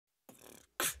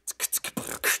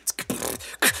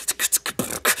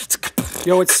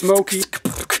Yo, it's Smoky,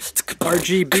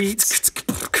 RGBeats,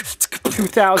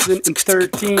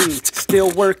 2013, still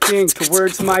working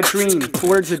towards my dream,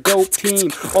 towards a dope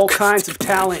team, all kinds of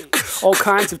talent, all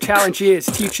kinds of challenges,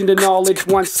 teaching the knowledge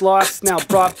once lost, now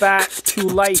brought back to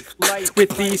life.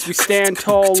 With these we stand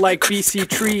tall like BC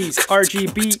trees,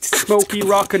 RGBeats, Smoky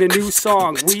rocking a new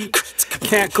song, we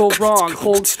can't go wrong,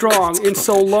 hold strong, in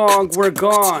so long we're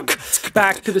gone.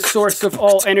 Back to the source of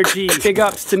all energy, big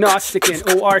ups to Gnostic and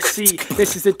ORC,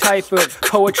 this is the type of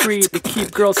poetry to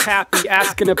keep girls happy,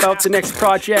 asking about the next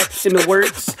project in the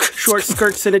works. Short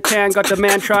skirts and a tan, got the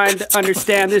man trying to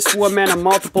understand this woman in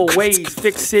multiple ways.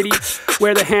 Vic City,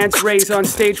 where the hands raise on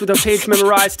stage with a page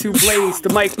memorized to blaze. The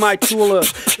mic, my tool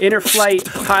of inner flight,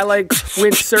 highlight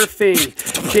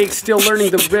windsurfing. Jake still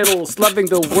learning the riddles, loving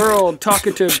the world,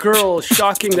 talking to girls,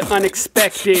 shocking the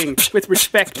unexpected, with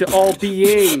respect to all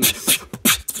beings.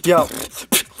 Yo,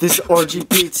 this is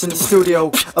RGBeats in the studio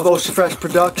of Ocean Fresh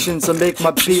Productions. I make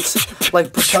my beats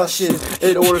like percussion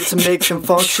in order to make them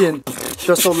function.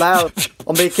 They're so loud,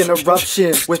 I'll make an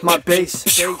eruption with my bass.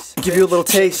 Give you a little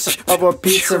taste of our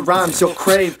beats and rhymes you'll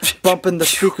crave. Bumping the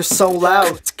speakers so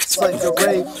loud, it's like a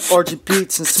rave.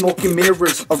 RGBeats and smoky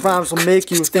mirrors, our rhymes will make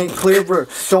you think clearer.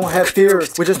 Don't have fear,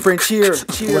 we just bring cheer.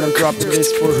 When I'm dropping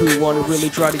this for who wanna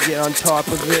really try to get on top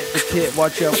of it. The pit,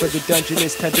 watch out for the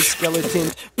dungeonist type of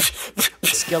skeleton.